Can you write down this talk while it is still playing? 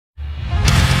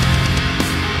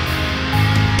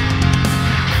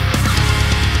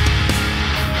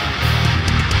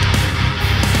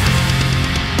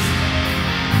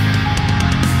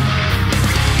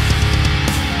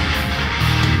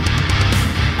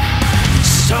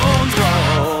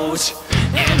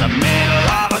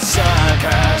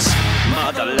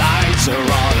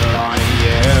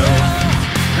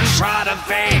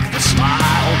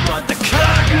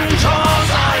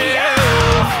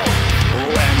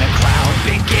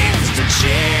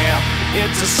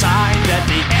it's a sign that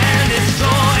the end is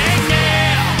drawing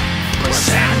near,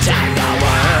 presenting the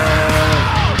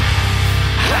world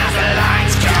as the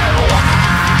lights go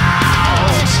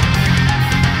out.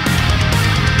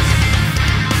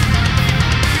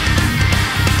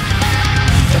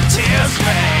 The tears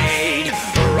fade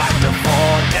right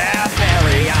before their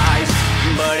very eyes,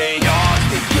 but yours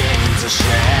begin to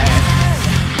shed.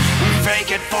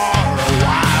 Fake it for a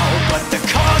while, but the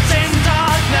cause in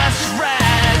darkness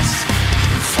rests.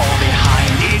 For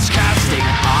behind each casting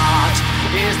heart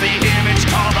is the image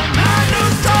called the man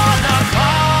who's torn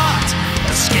apart,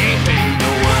 escaping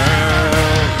the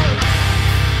world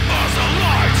as the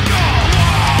lights go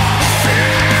out.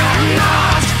 Fear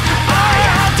not, I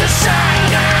have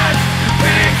descended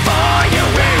before you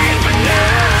even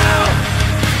knew.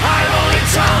 I've only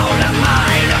told a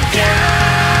mind of you.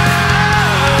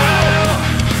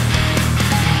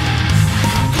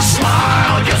 The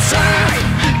smile you say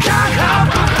can't help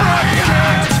but break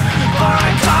it, for I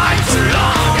died too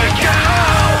long ago.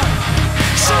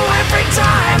 So every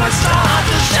time I start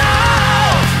to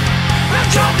shout, I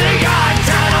drop the eyes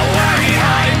and away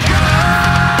I go.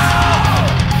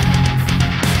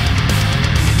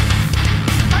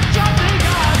 I drop the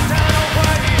eyes and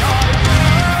away I go.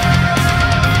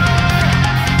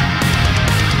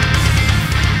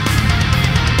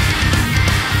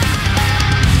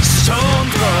 Stone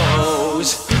throws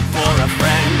for a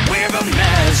friend with a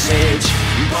message,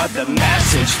 but the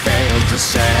message failed to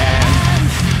send.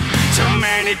 Too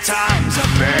many times I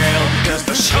failed, cause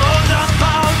the show's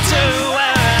about to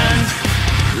end.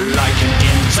 Like an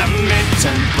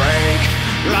intermittent break,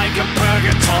 like a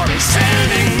purgatory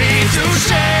sending me to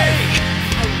shake.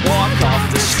 I walk off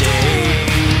the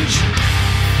stage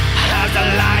as the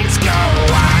lights go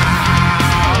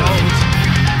out.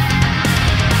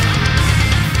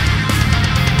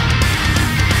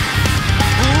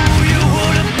 Ooh, you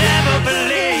would have never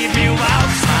believed me while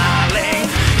smiling.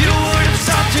 You would have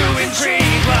stopped to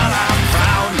intrigue while I'm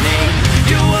frowning.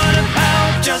 You would have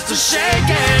helped just to shake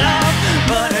it up,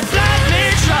 but I blindly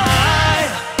tried.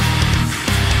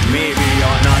 Maybe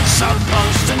you're not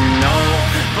supposed to know,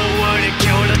 but would it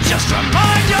kill to just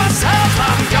remind yourself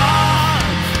I'm gone?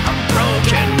 I'm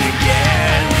broken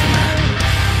again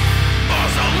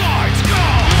as the lights go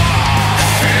out.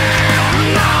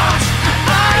 Fear not,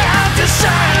 I have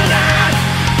descended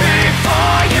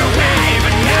before you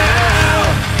even knew.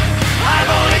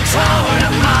 I've only told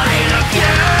a mind of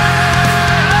you.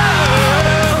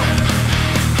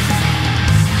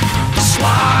 The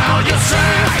smile you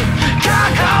say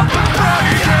can't help but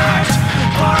break it,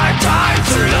 for I died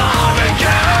too long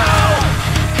ago.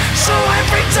 So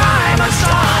every time I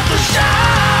start the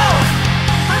show,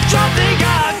 I drop the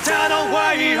guns and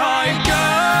away I go.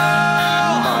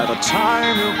 By the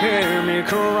time you hear me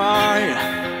cry,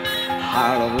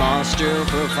 I'll have lost you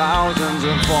through thousands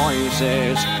of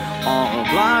voices, all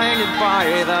blinded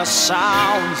by the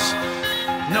sounds.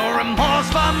 No remorse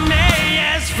for me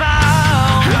is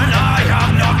found, and I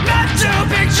am not meant to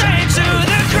be chained to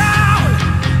the ground.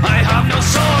 I have no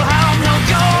soul, have no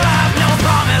goal, have no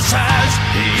promises,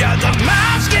 yet the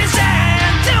mask is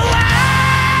empty way.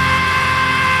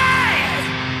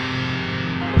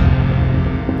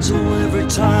 So every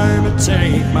time I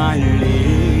take my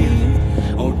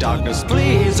leave, oh darkness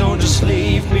please don't just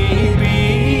leave me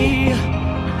be.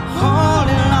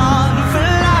 Holding on for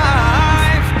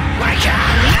life, I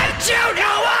can't let you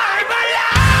know I'm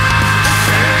alive.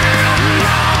 Fear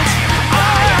not,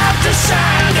 I have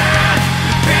descended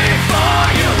before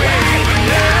you even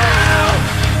knew.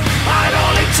 I've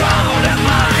only told a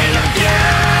mind of you.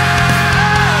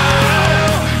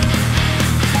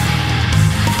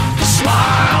 The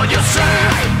smile you say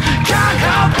can't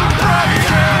help but break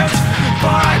it,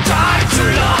 for I died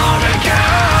too long ago.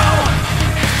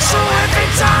 So every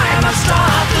time I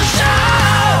start the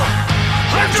show,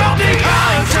 I drop the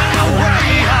guns and away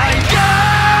I go.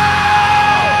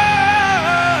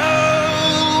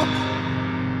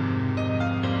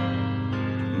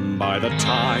 By the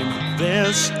time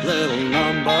this little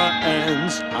number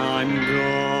ends, I'm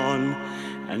gone,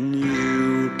 and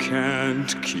you can't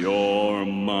cure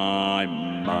my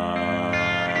mind.